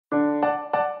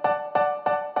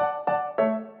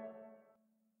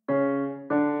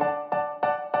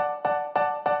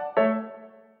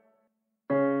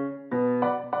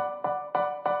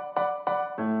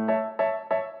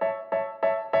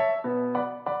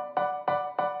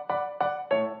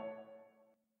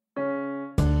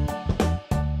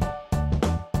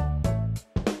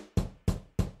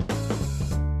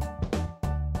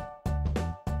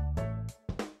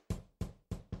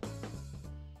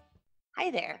Hi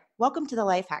there. Welcome to the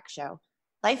Lifehack Show.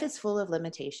 Life is full of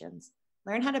limitations.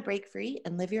 Learn how to break free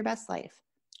and live your best life.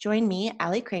 Join me,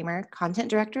 Allie Kramer, Content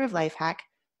Director of Lifehack,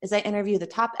 as I interview the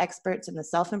top experts in the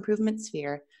self-improvement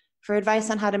sphere for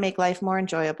advice on how to make life more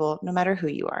enjoyable no matter who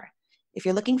you are. If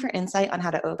you're looking for insight on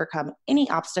how to overcome any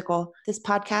obstacle, this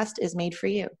podcast is made for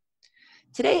you.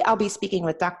 Today, I'll be speaking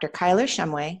with Dr. Kyler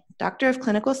Shumway, Doctor of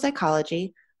Clinical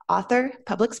Psychology, author,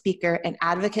 public speaker, and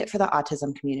advocate for the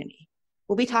autism community.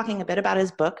 We'll be talking a bit about his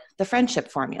book, The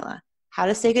Friendship Formula, How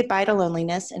to Say Goodbye to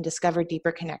Loneliness and Discover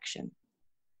Deeper Connection.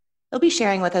 He'll be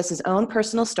sharing with us his own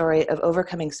personal story of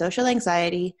overcoming social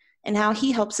anxiety and how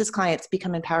he helps his clients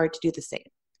become empowered to do the same.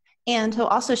 And he'll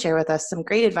also share with us some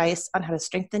great advice on how to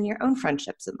strengthen your own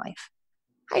friendships in life.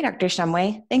 Hi, Dr.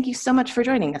 Shumway. Thank you so much for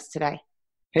joining us today.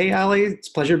 Hey, Allie. It's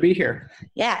a pleasure to be here.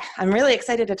 Yeah, I'm really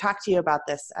excited to talk to you about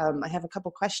this. I have a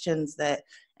couple questions that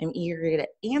I'm eager to get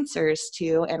answers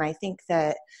to, and I think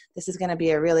that this is going to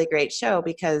be a really great show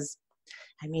because,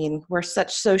 we're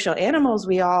such social animals.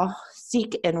 We all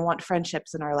seek and want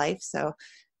friendships in our life, so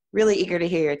really eager to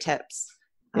hear your tips.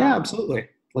 Yeah, absolutely.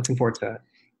 Looking forward to it.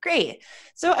 Great.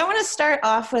 So I want to start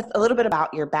off with a little bit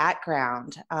about your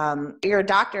background. You're a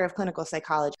doctor of clinical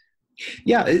psychology.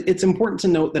 Yeah, it's important to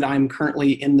note that I'm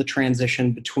currently in the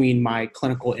transition between my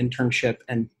clinical internship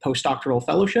and postdoctoral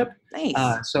fellowship. Nice.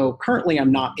 So currently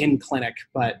I'm not in clinic,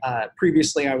 but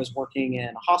previously I was working in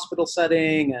a hospital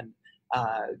setting and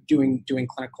doing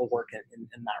clinical work in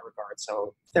that regard.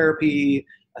 So therapy,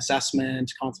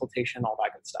 assessment, consultation, all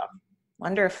that good stuff.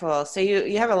 Wonderful. So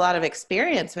you have a lot of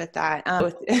experience with that.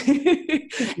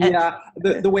 Yeah,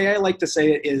 the way I like to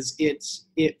say it is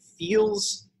it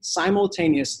feels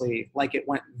simultaneously like it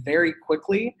went very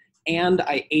quickly and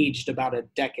I aged about a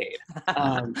decade.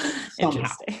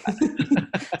 Interesting.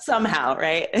 Somehow,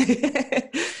 right?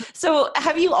 So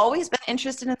have you always been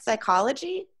interested in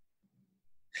psychology?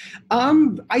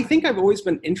 I think I've always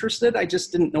been interested. I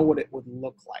just didn't know what it would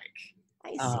look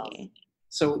like. I see.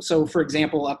 So for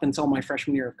example, up until my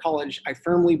freshman year of college, I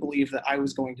firmly believed that I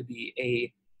was going to be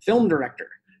a film director.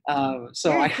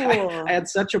 So I had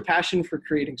such a passion for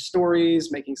creating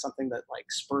stories, making something that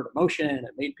spurred emotion and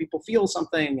made people feel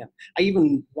something. And I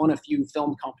even won a few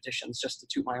film competitions just to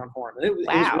toot my own horn. It was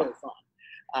really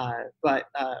fun. But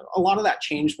a lot of that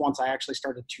changed once I actually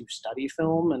started to study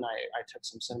film and I took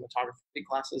some cinematography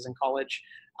classes in college.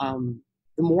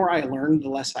 The more I learned, the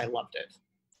less I loved it.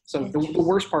 So the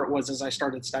worst part was as I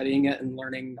started studying it and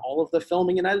learning all of the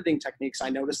filming and editing techniques, I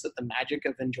noticed that the magic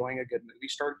of enjoying a good movie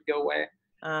started to go away.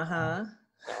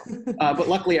 But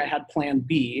luckily I had plan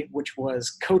B, which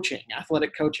was coaching,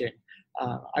 athletic coaching.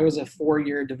 I was a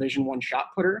 4-year Division I shot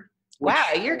putter.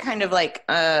 Wow, you're kind of like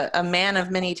a man of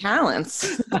many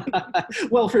talents.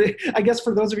 Well, I guess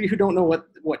for those of you who don't know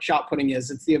what shot putting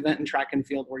is, it's the event in track and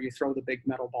field where you throw the big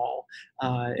metal ball.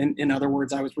 In other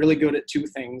words, I was really good at two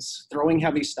things: throwing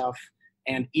heavy stuff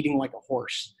and eating like a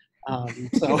horse.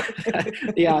 So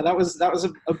yeah, that was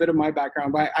a bit of my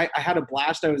background, but I had a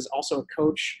blast. I was also a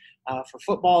coach for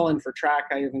football and for track.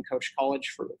 I even coached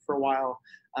college for a while,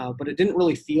 but it didn't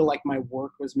really feel like my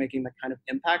work was making the kind of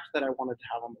impact that I wanted to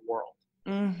have on the world.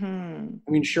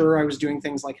 Mm-hmm. Sure, I was doing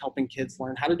things like helping kids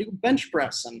learn how to do bench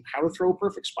press and how to throw a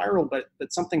perfect spiral, but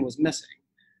something was missing.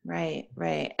 Right.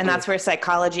 And that's where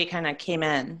psychology kind of came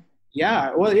in.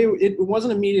 Yeah, well, it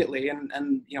wasn't immediately.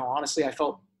 And honestly, I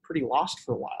felt pretty lost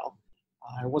for a while.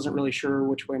 I wasn't really sure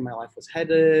which way my life was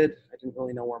headed. I didn't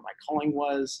really know where my calling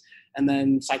was. And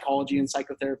then psychology and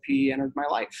psychotherapy entered my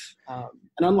life. And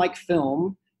unlike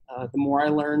film, the more I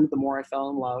learned, the more I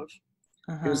fell in love.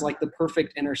 It was like the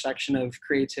perfect intersection of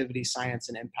creativity, science,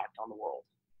 and impact on the world.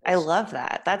 I love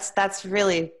that. That's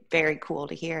really very cool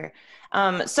to hear.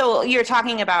 So you're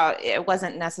talking about it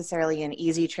wasn't necessarily an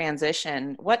easy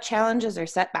transition. What challenges or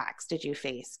setbacks did you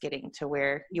face getting to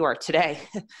where you are today?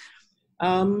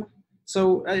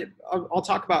 So I'll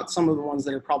talk about some of the ones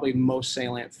that are probably most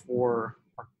salient for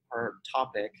our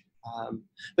topic.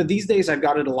 But these days I've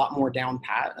got it a lot more down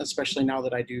pat, especially now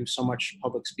that I do so much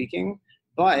public speaking.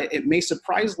 But it may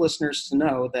surprise listeners to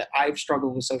know that I've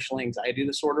struggled with social anxiety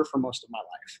disorder for most of my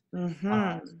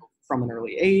life. From an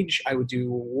early age, I would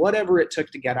do whatever it took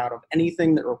to get out of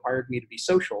anything that required me to be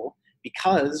social,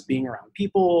 because being around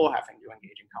people, having to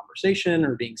engage in conversation,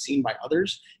 or being seen by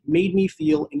others made me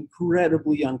feel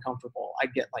incredibly uncomfortable.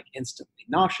 I'd get instantly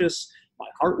nauseous, my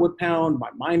heart would pound,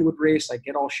 my mind would race, I'd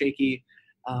get all shaky.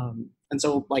 And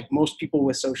so like most people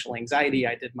with social anxiety,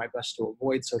 I did my best to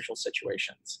avoid social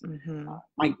situations.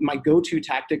 My go-to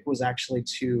tactic was actually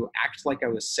to act like I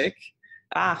was sick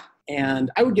Ah, And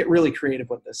I would get really creative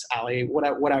with this, Allie. What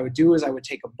I would do is I would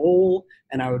take a bowl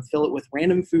and I would fill it with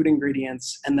random food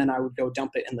ingredients, and then I would go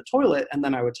dump it in the toilet, and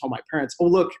then I would tell my parents, "Oh,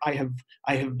 look, I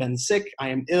have been sick. I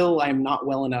am ill. I am not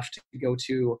well enough to go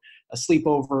to a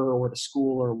sleepover or to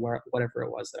school or whatever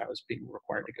it was that I was being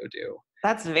required to go do."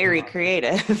 that's very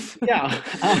creative. Yeah.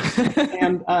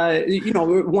 And,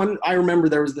 I remember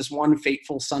there was this one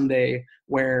fateful Sunday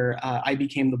where I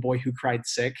became the boy who cried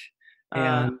sick.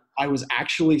 And I was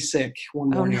actually sick one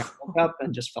morning. No. I woke up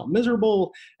and just felt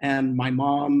miserable. And my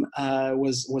mom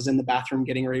was in the bathroom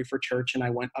getting ready for church. And I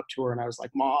went up to her and I was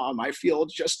like, "Mom, I feel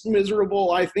just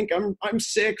miserable. I think I'm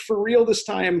sick for real this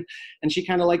time." And she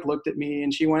kind of like looked at me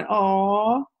and she went,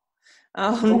 "Aw,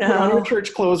 Oh don't put on your no.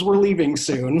 church clothes. We're leaving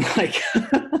soon." Like,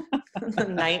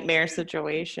 Nightmare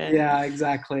situation. yeah,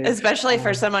 exactly. Especially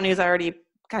for someone who's already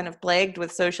kind of plagued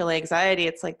with social anxiety.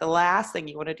 It's like the last thing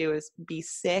you want to do is be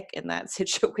sick in that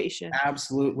situation.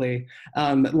 Absolutely.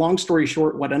 Long story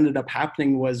short, what ended up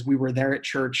happening was we were there at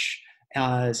church,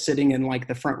 sitting in like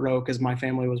the front row because my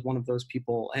family was one of those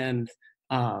people, and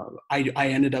I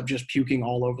ended up just puking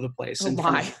all over the place in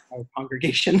front of our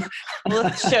congregation. Well,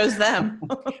 it shows them.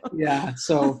 Yeah.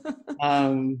 So,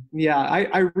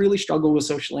 I really struggle with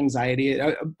social anxiety.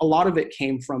 A lot of it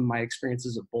came from my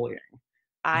experiences of bullying.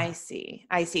 I see.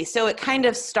 So it kind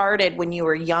of started when you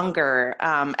were younger.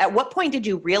 At what point did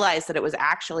you realize that it was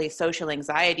actually social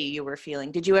anxiety you were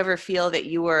feeling? Did you ever feel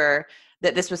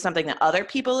that this was something that other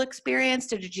people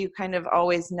experienced, or did you kind of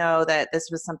always know that this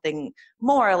was something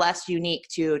more or less unique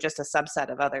to just a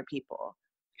subset of other people?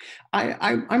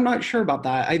 I'm not sure about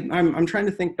that. I'm trying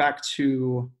to think back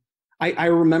to, I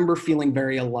remember feeling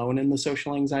very alone in the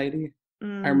social anxiety.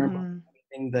 I remember Mm-hmm.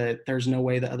 thinking that there's no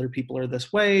way that other people are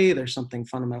this way. There's something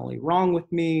fundamentally wrong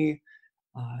with me.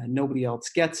 Nobody else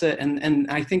gets it. And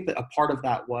I think that a part of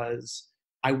that was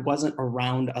I wasn't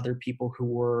around other people who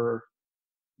were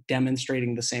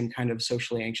demonstrating the same kind of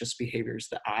socially anxious behaviors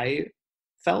that I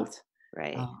felt.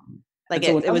 Right. Um, Like and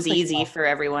so when it I was was thinking easy about, for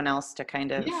everyone else to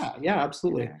kind of. yeah,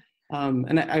 absolutely.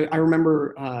 And I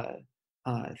remember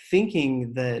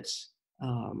thinking that,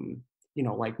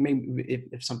 like maybe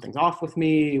if something's off with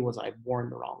me, was I born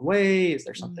the wrong way? Is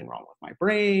there something wrong with my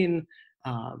brain?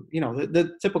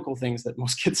 The typical things that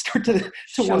most kids start to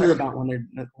wonder about when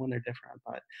they're different.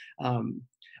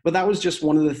 But that was just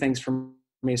one of the things for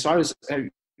me. So I was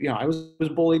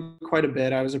bullied quite a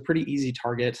bit. I was a pretty easy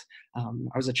target.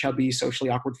 I was a chubby, socially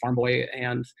awkward farm boy,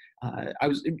 and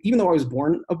even though I was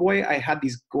born a boy, I had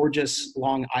these gorgeous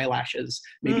long eyelashes.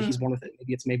 Maybe he's born with it.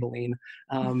 Maybe it's Maybelline.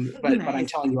 But I'm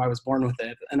Nice. telling you, I was born with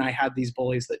it, and I had these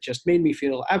bullies that just made me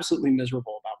feel absolutely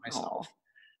miserable about myself.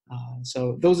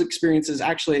 So those experiences,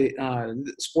 actually,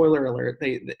 spoiler alert,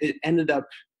 it ended up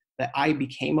that I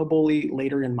became a bully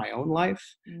later in my own life.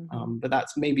 Mm-hmm. But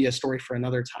that's maybe a story for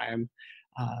another time.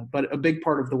 But a big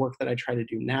part of the work that I try to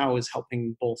do now is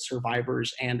helping both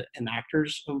survivors and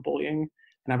enactors of bullying.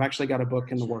 And I've actually got a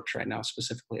book in the works right now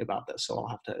specifically about this. So I'll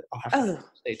have to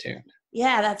stay tuned.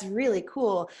 Yeah, that's really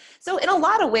cool. So in a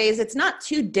lot of ways, it's not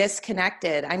too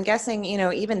disconnected. I'm guessing,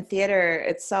 even theater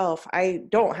itself, I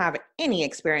don't have any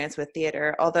experience with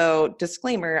theater, although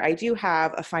disclaimer, I do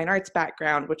have a fine arts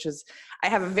background, I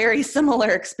have a very similar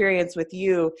experience with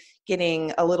you,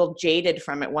 getting a little jaded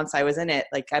from it once I was in it.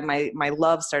 Like my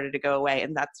love started to go away.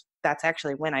 And that's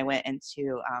actually when I went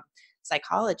into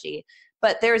psychology.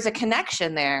 But there's a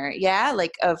connection there, yeah,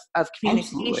 like of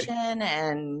communication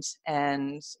and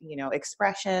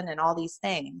expression and all these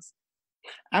things.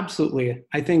 Absolutely.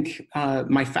 I think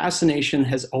my fascination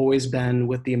has always been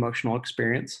with the emotional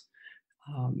experience.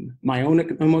 My own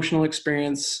emotional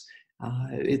experience,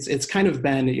 it's kind of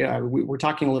been, we're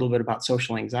talking a little bit about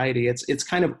social anxiety. It's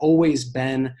kind of always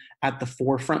been at the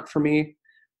forefront for me.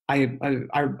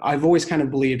 I've always kind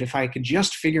of believed if I could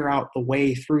just figure out the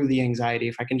way through the anxiety,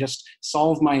 if I can just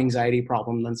solve my anxiety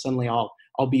problem, then suddenly I'll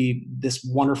be this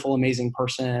wonderful, amazing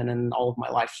person, and all of my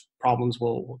life problems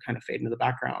will kind of fade into the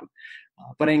background.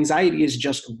 But anxiety is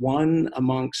just one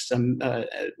amongst an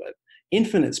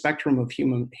infinite spectrum of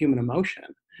human emotion,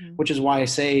 which is why I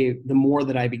say the more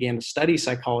that I began to study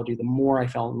psychology, the more I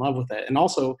fell in love with it, and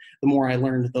also the more I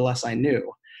learned, the less I knew.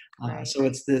 Right. So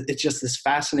it's just this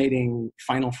fascinating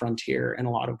final frontier in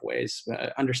a lot of ways,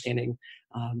 understanding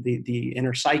the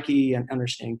inner psyche and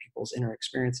understanding people's inner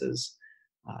experiences.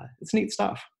 It's neat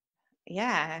stuff.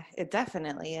 Yeah, it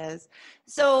definitely is.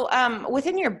 So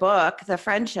within your book, The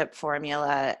Friendship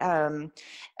Formula,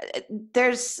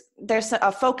 there's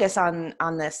a focus on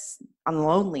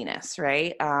loneliness,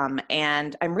 right?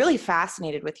 And I'm really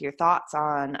fascinated with your thoughts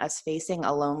on us facing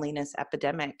a loneliness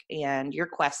epidemic and your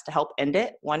quest to help end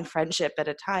it one friendship at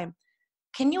a time.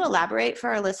 Can you elaborate for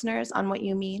our listeners on what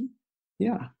you mean?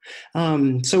 Yeah.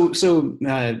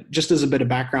 Just as a bit of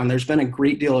background, there's been a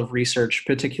great deal of research,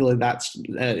 particularly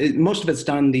most of it's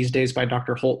done these days by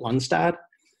Dr. Holt Lundstad.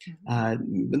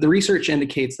 The research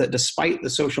indicates that despite the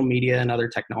social media and other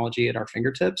technology at our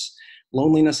fingertips,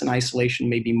 loneliness and isolation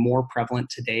may be more prevalent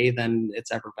today than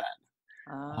it's ever been.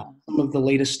 Some of the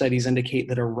latest studies indicate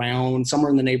that around somewhere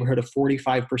in the neighborhood of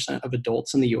 45% of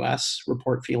adults in the US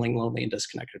report feeling lonely and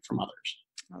disconnected from others.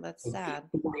 Oh, that's sad.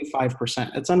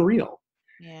 45%. It's unreal.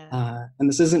 Yeah. And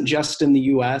this isn't just in the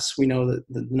US. We know that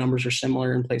the numbers are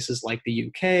similar in places like the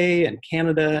UK and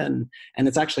Canada, and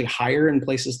it's actually higher in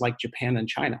places like Japan and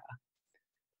China.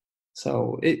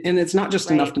 So, it's not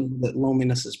just enough to know that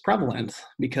loneliness is prevalent,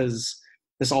 because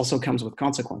this also comes with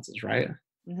consequences, right?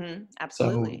 Mm-hmm.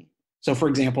 Absolutely. So, for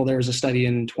example, there was a study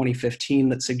in 2015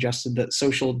 that suggested that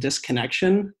social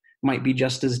disconnection might be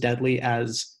just as deadly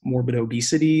as morbid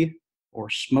obesity or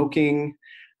smoking.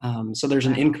 So there's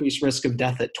an increased risk of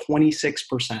death at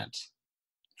 26%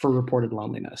 for reported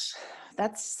loneliness.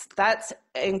 That's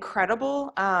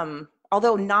incredible.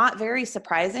 Although not very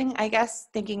surprising, I guess,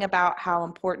 thinking about how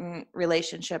important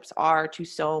relationships are to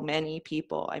so many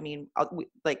people. I mean,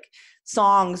 like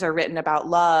songs are written about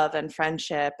love and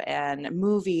friendship, and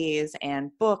movies and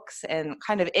books, and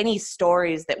kind of any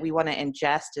stories that we want to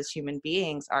ingest as human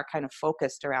beings are kind of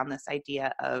focused around this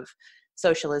idea of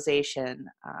socialization.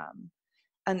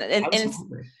 And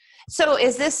so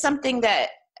is this something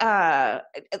that, how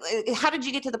did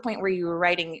you get to the point where you were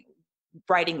writing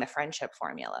the friendship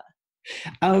formula?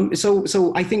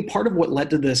 So I think part of what led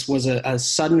to this was a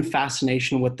sudden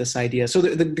fascination with this idea. So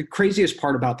the craziest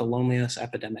part about the loneliness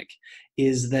epidemic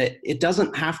is that it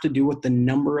doesn't have to do with the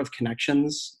number of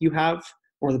connections you have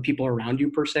or the people around you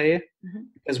per se,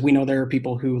 because we know there are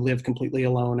people who live completely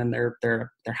alone and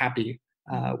they're happy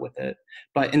with it.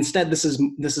 But instead, this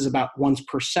is about one's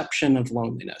perception of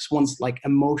loneliness, one's like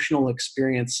emotional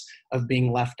experience of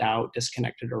being left out,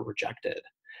 disconnected, or rejected.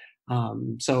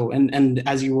 And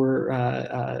as you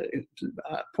were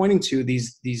pointing to,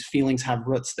 these feelings have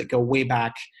roots that go way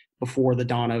back before the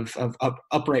dawn of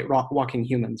upright walking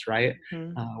humans, right?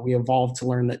 We evolved to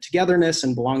learn that togetherness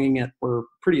and belonging were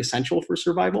pretty essential for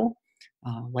survival.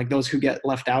 Like those who get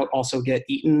left out also get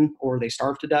eaten or they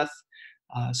starve to death.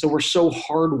 So we're so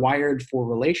hardwired for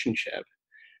relationship.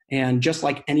 And just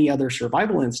like any other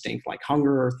survival instinct, like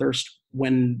hunger or thirst,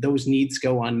 when those needs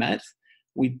go unmet,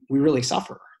 we really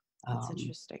suffer. That's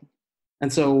interesting.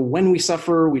 And so when we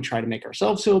suffer, we try to make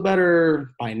ourselves feel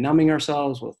better by numbing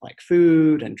ourselves with like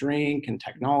food and drink and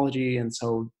technology. And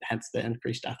so hence the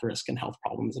increased death risk and health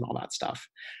problems and all that stuff.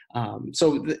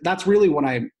 That's really what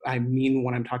I mean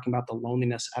when I'm talking about the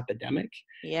loneliness epidemic.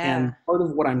 Yeah. And part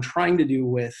of what I'm trying to do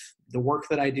with the work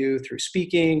that I do through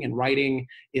speaking and writing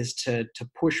is to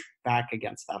push back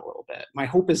against that a little bit. My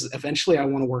hope is eventually I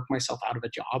want to work myself out of a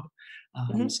job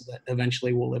so that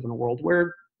eventually we'll live in a world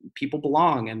where people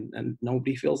belong and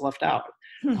nobody feels left out.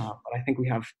 But I think we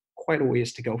have quite a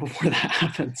ways to go before that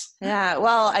happens. Yeah.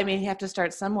 Well, I mean, you have to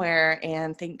start somewhere,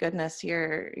 and thank goodness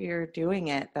you're doing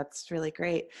it. That's really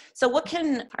great. So what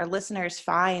can our listeners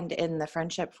find in the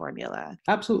friendship formula?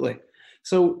 Absolutely.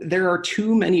 So there are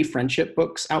too many friendship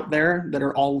books out there that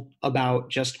are all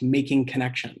about just making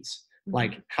connections.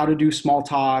 Like how to do small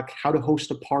talk, how to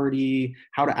host a party,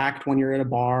 how to act when you're at a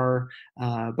bar.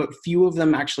 But few of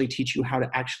them actually teach you how to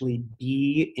actually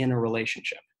be in a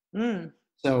relationship.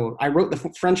 So I wrote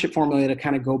the friendship formula to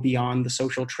kind of go beyond the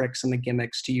social tricks and the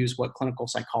gimmicks to use what clinical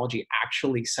psychology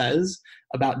actually says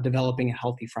about developing a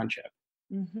healthy friendship.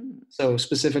 So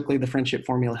specifically, the friendship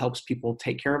formula helps people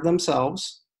take care of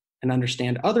themselves and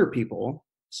understand other people,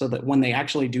 so that when they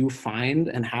actually do find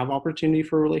and have opportunity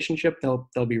for a relationship,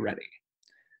 they'll be ready.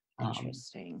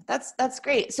 Interesting. That's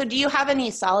great. So do you have any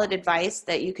solid advice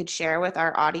that you could share with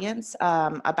our audience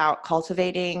about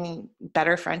cultivating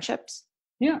better friendships?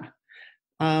 Yeah.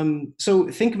 So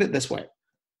think of it this way.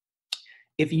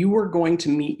 If you were going to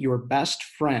meet your best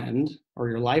friend or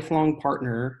your lifelong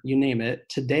partner, you name it,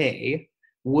 today,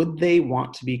 would they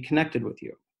want to be connected with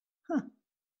you?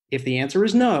 If the answer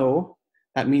is no,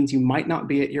 that means you might not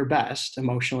be at your best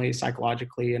emotionally,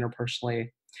 psychologically, interpersonally.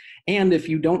 And if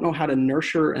you don't know how to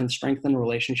nurture and strengthen a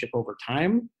relationship over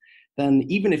time, then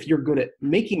even if you're good at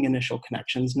making initial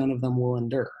connections, none of them will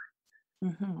endure.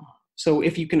 So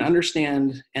if you can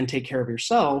understand and take care of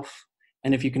yourself,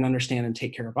 and if you can understand and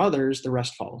take care of others, the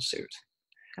rest follows suit.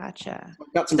 Gotcha.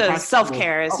 So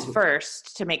self-care is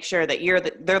first, to make sure that you're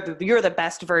the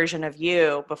best version of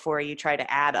you before you try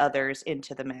to add others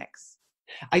into the mix.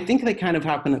 I think they kind of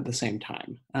happen at the same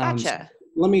time. Gotcha.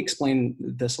 let me explain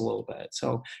this a little bit.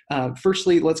 So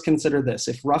firstly, let's consider this.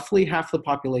 If roughly half the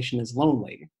population is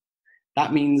lonely,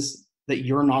 that means that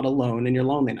you're not alone in your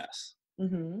loneliness.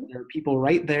 Mm-hmm. There are people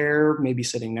right there, maybe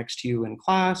sitting next to you in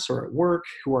class or at work,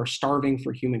 who are starving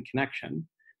for human connection.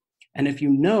 And if you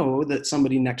know that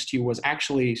somebody next to you was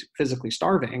actually physically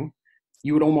starving,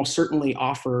 you would almost certainly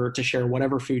offer to share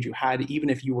whatever food you had, even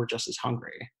if you were just as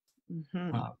hungry.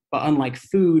 Mm-hmm. But unlike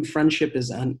food, friendship is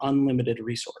an unlimited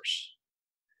resource.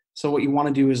 So what you want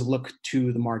to do is look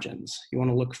to the margins. You want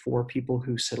to look for people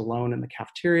who sit alone in the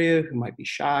cafeteria, who might be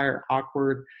shy or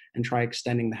awkward, and try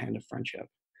extending the hand of friendship.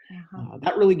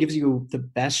 That really gives you the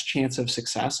best chance of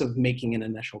success of making an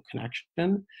initial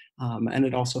connection. And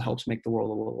it also helps make the world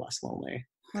a little less lonely.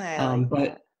 I like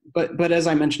that. But as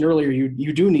I mentioned earlier,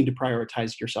 you do need to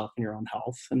prioritize yourself and your own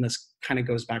health. And this kind of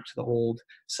goes back to the old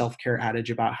self-care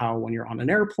adage about how when you're on an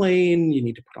airplane, you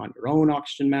need to put on your own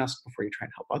oxygen mask before you try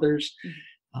and help others.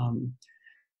 Mm-hmm.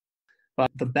 But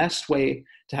the best way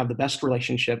to have the best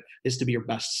relationship is to be your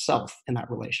best self in that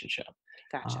relationship.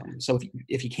 Gotcha. So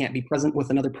if you can't be present with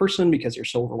another person because you're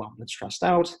so overwhelmed and stressed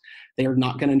out, they are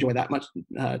not going to enjoy that much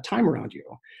time around you.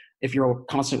 If you're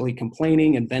constantly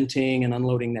complaining and venting and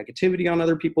unloading negativity on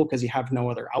other people because you have no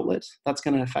other outlet, that's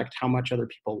going to affect how much other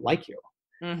people like you.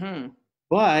 Mm-hmm.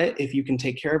 But if you can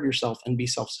take care of yourself and be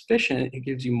self-sufficient, it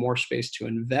gives you more space to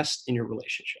invest in your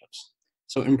relationships.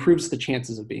 So it improves the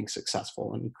chances of being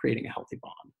successful and creating a healthy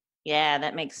bond. Yeah,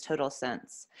 that makes total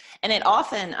sense. And it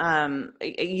often,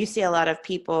 you see a lot of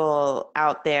people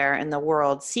out there in the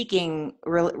world seeking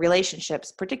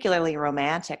relationships, particularly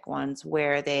romantic ones,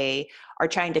 where they are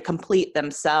trying to complete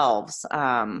themselves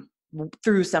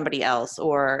through somebody else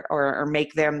or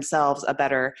make themselves a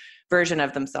better version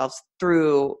of themselves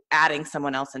through adding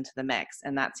someone else into the mix.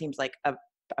 And that seems like a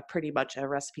pretty much a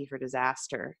recipe for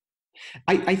disaster.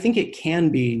 I think it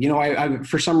can be. You know, I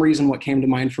for some reason, what came to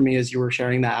mind for me as you were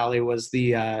sharing that, Allie, was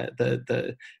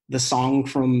the song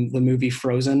from the movie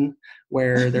Frozen,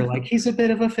 where they're like, "He's a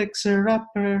bit of a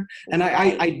fixer-upper," and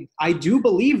I do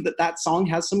believe that song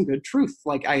has some good truth.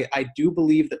 Like I do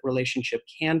believe that relationship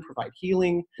can provide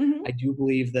healing. Mm-hmm. I do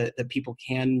believe that people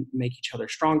can make each other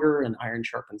stronger, and iron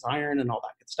sharpens iron, and all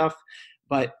that good stuff.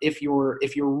 But if you're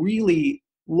really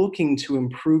looking to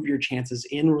improve your chances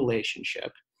in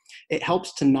relationship, it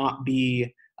helps to not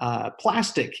be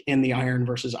plastic in the iron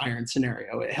versus iron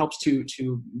scenario. It helps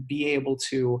to be able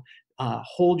to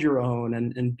hold your own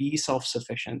and be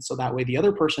self-sufficient. So that way the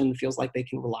other person feels like they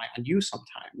can rely on you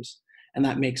sometimes. And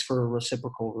that makes for a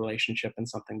reciprocal relationship and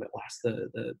something that lasts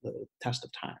the test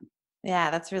of time. Yeah,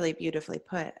 that's really beautifully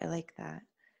put. I like that.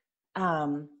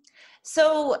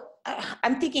 So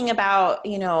I'm thinking about,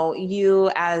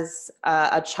 you as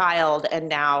a child and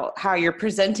now how you're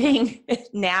presenting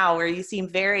now, where you seem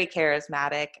very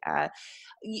charismatic.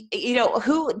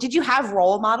 Who did you have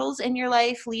role models in your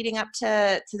life leading up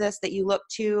to this that you look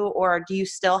to, or do you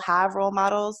still have role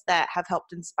models that have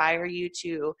helped inspire you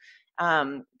to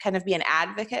kind of be an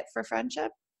advocate for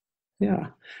friendship? Yeah.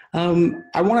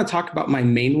 I want to talk about my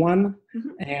main one,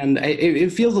 and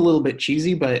it feels a little bit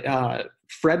cheesy, but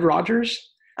Fred Rogers.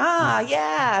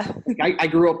 Yeah. I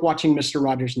grew up watching Mr.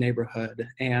 Rogers' Neighborhood,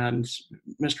 and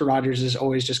Mr. Rogers is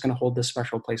always just going to hold this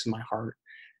special place in my heart.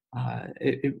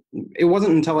 It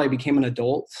wasn't until I became an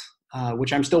adult,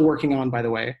 which I'm still working on, by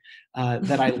the way,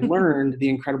 that I learned the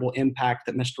incredible impact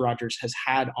that Mr. Rogers has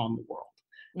had on the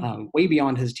world, way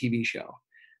beyond his TV show.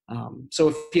 So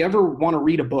if you ever want to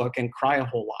read a book and cry a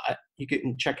whole lot, you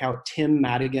can check out Tim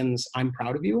Madigan's I'm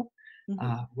Proud of You,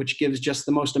 which gives just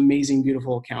the most amazing,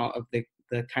 beautiful account of the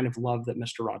kind of love that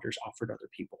Mr. Rogers offered other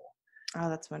people. Oh,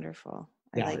 that's wonderful.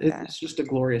 I like that. That. It's just a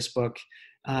glorious book.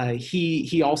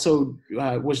 He also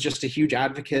was just a huge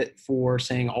advocate for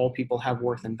saying all people have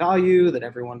worth and value, that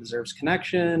everyone deserves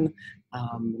connection.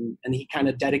 And he kind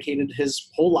of dedicated his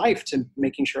whole life to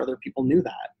making sure other people knew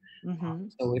that.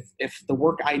 So if the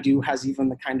work I do has even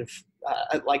the kind of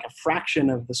like a fraction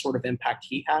of the sort of impact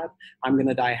he had, I'm going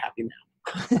to die a happy man.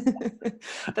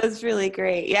 That's really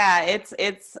great. Yeah,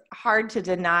 it's hard to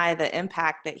deny the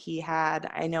impact that he had.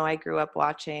 I know I grew up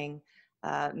watching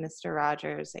Mr.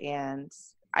 Rogers, and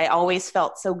I always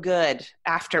felt so good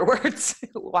afterwards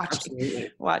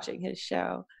watching his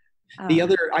show. The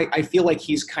other, I feel like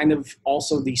he's kind of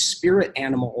also the spirit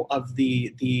animal of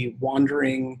the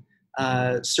wandering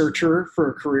searcher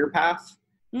for a career path.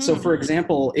 So for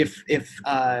example, if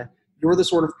you're the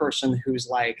sort of person who's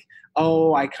like,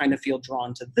 oh, I kind of feel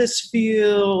drawn to this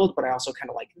field, but I also kind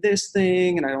of like this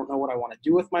thing, and I don't know what I want to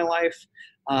do with my life.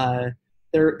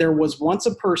 There was once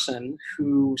a person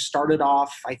who started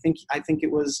off, I think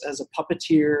it was as a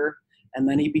puppeteer, and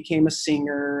then he became a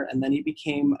singer, and then he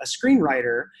became a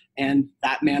screenwriter, and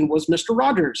that man was Mr.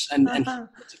 Rogers. And he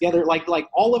put together, like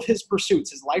all of his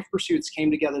pursuits, his life pursuits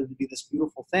came together to be this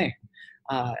beautiful thing.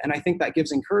 And I think that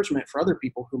gives encouragement for other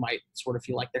people who might sort of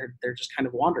feel like they're just kind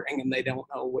of wandering and they don't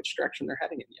know which direction they're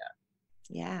heading in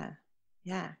yet.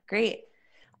 Yeah, great.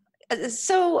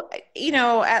 So,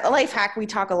 at Lifehack, we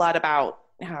talk a lot about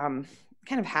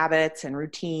kind of habits and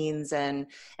routines and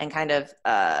kind of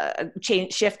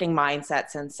shifting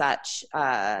mindsets and such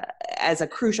as a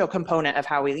crucial component of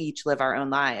how we each live our own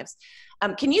lives.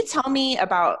 Can you tell me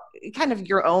about kind of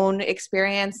your own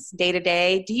experience day to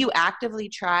day? Do you actively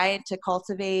try to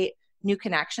cultivate new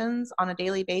connections on a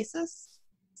daily basis?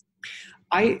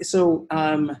 Let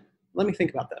me think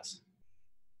about this.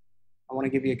 I want to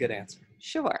give you a good answer.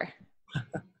 Sure.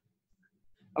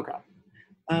 Okay.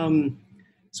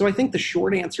 So I think the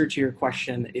short answer to your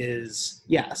question is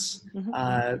yes,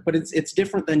 but it's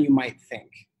different than you might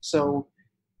think. So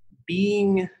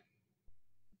being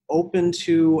open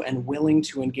to and willing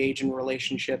to engage in a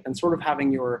relationship and sort of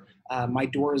having your my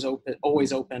door is open,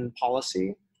 always open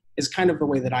policy is kind of the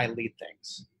way that I lead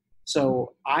things.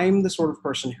 So I'm the sort of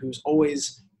person who's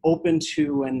always open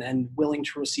to and willing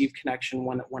to receive connection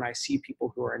when I see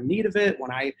people who are in need of it,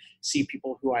 when I see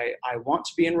people who I want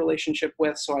to be in relationship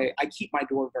with. So I keep my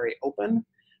door very open.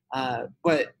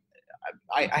 But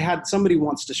I had somebody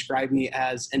once describe me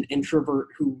as an introvert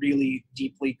who really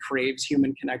deeply craves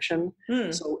human connection.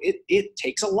 So it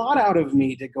takes a lot out of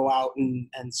me to go out and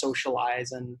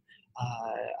socialize and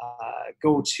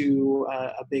go to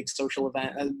a big social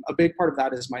event. A big part of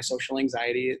that is my social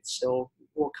anxiety. It still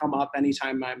will come up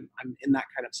anytime I'm in that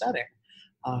kind of setting.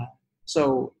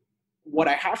 So what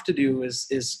I have to do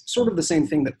is sort of the same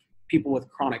thing that people with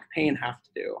chronic pain have to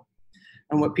do.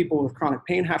 And what people with chronic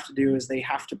pain have to do is they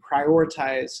have to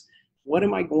prioritize, what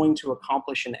am I going to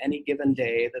accomplish in any given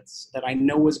day that I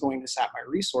know is going to sap my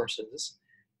resources,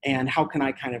 and how can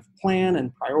I kind of plan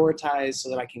and prioritize so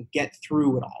that I can get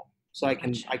through it all, so I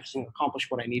can accomplish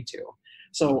what I need to.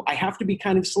 So I have to be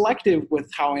kind of selective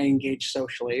with how I engage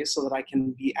socially so that I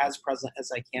can be as present as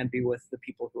I can be with the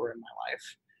people who are in my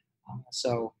life.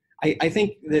 So I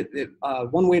think that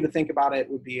one way to think about it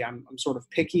would be I'm sort of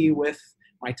picky with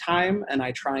my time, and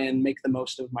I try and make the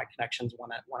most of my connections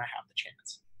when I have the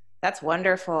chance. That's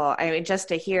wonderful. I mean, just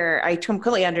to hear, I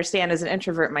completely understand as an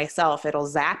introvert myself, it'll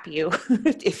zap you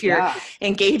if you're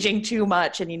engaging too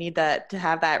much and you need to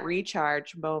have that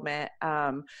recharge moment.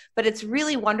 But it's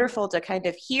really wonderful to kind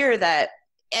of hear that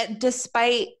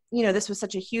despite, this was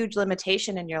such a huge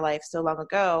limitation in your life so long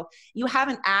ago, you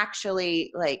haven't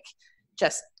actually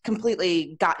just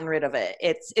completely gotten rid of it.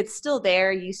 It's still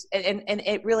there. And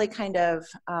it really kind of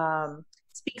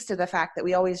speaks to the fact that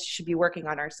we always should be working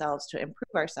on ourselves to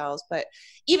improve ourselves. But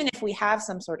even if we have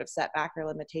some sort of setback or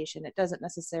limitation, it doesn't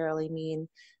necessarily mean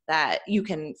that you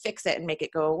can fix it and make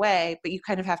it go away, but you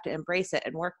kind of have to embrace it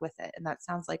and work with it. And that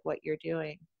sounds like what you're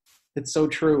doing. It's so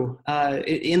true.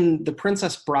 In The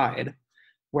Princess Bride,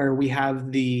 where we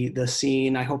have the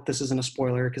scene, I hope this isn't a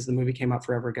spoiler because the movie came out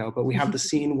forever ago, but we have the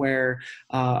scene where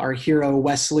our hero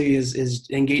Wesley is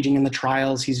engaging in the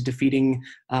trials. He's defeating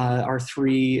our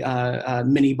three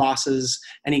mini bosses,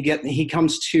 and he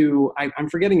comes to, I'm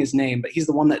forgetting his name, but he's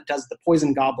the one that does the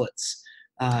poison goblets.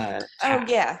 And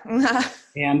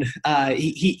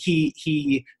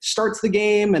he starts the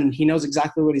game, and he knows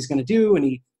exactly what he's going to do, and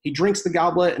he drinks the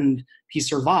goblet, and he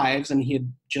survives, and he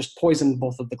had just poisoned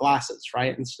both of the glasses,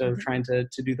 right? Instead of trying to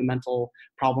do the mental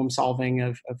problem solving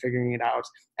of figuring it out.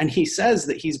 And he says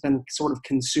that he's been sort of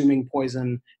consuming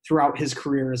poison throughout his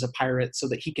career as a pirate so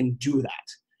that he can do that,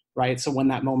 right? So when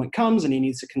that moment comes and he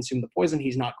needs to consume the poison,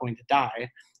 he's not going to die.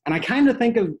 And I kind of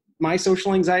think of my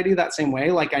social anxiety that same way.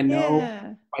 Like, I know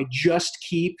if I just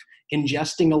keep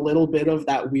ingesting a little bit of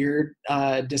that weird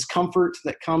discomfort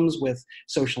that comes with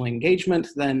social engagement,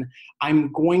 then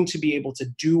I'm going to be able to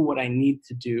do what I need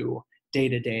to do day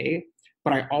to day.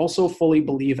 But I also fully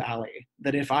believe, Allie,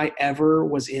 that if I ever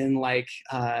was in like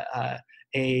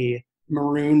a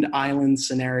marooned island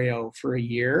scenario for a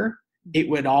year, it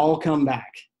would all come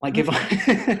back. Like if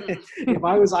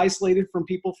I was isolated from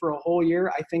people for a whole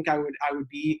year, I think I would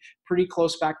be pretty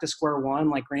close back to square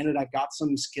one. Like, granted, I've got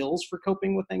some skills for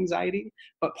coping with anxiety,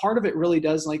 but part of it really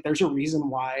does, like, there's a reason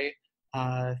why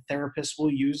therapists will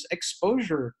use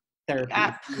exposure therapy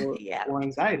for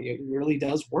anxiety. It really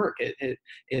does work. It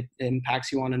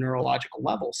impacts you on a neurological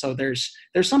level. So there's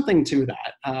something to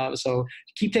that. So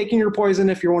keep taking your poison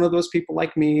if you're one of those people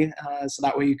like me. So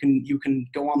that way you can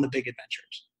go on the big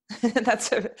adventures.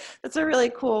 That's a really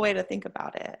cool way to think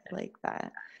about it, like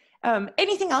that.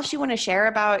 Anything else you want to share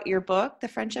about your book, The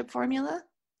Friendship Formula?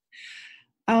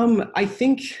 I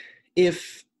think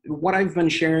if what I've been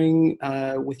sharing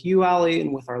with you, Ali,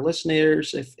 and with our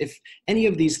listeners, if any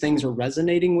of these things are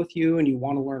resonating with you and you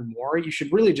want to learn more, you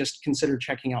should really just consider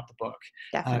checking out the book.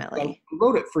 I Definitely.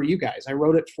 wrote it for you guys. I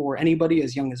wrote it for anybody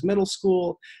as young as middle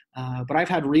school, but I've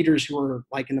had readers who are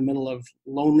like in the middle of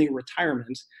lonely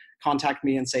retirement contact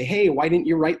me and say, hey, why didn't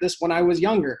you write this when I was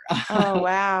younger? Oh,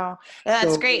 wow.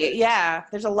 That's So great. Yeah.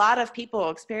 There's a lot of people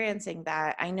experiencing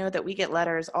that. I know that we get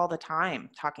letters all the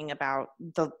time talking about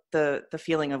the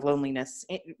feeling of loneliness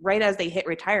right as they hit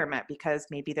retirement, because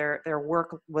maybe their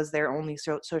work was their only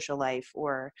social life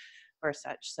or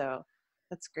such. So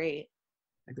that's great.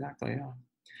 exactly, yeah.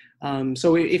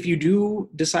 So if you do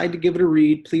decide to give it a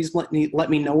read, please let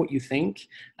me know what you think.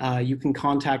 You can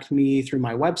contact me through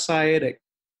my website at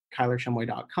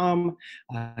kylershamway.com.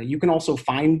 You can also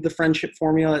find the Friendship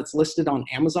Formula. It's listed on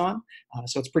Amazon,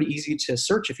 so it's pretty easy to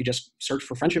search. If you just search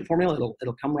for Friendship Formula,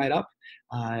 it'll come right up.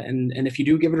 And if you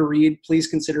do give it a read, please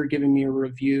consider giving me a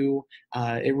review.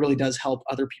 It really does help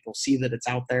other people see that it's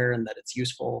out there and that it's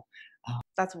useful.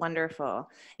 That's wonderful.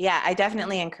 Yeah, I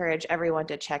definitely encourage everyone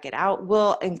to check it out.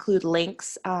 We'll include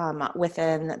links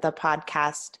within the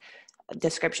podcast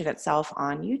description itself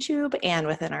on YouTube and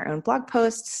within our own blog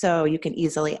posts, so you can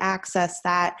easily access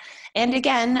that. And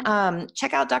again,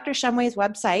 check out Dr. Shumway's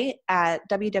website at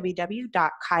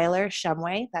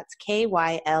www.kylershumway, that's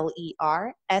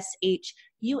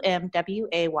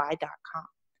KYLERSHUMWAY.com.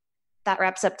 That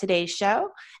wraps up today's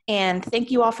show, and thank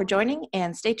you all for joining,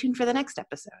 and stay tuned for the next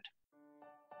episode.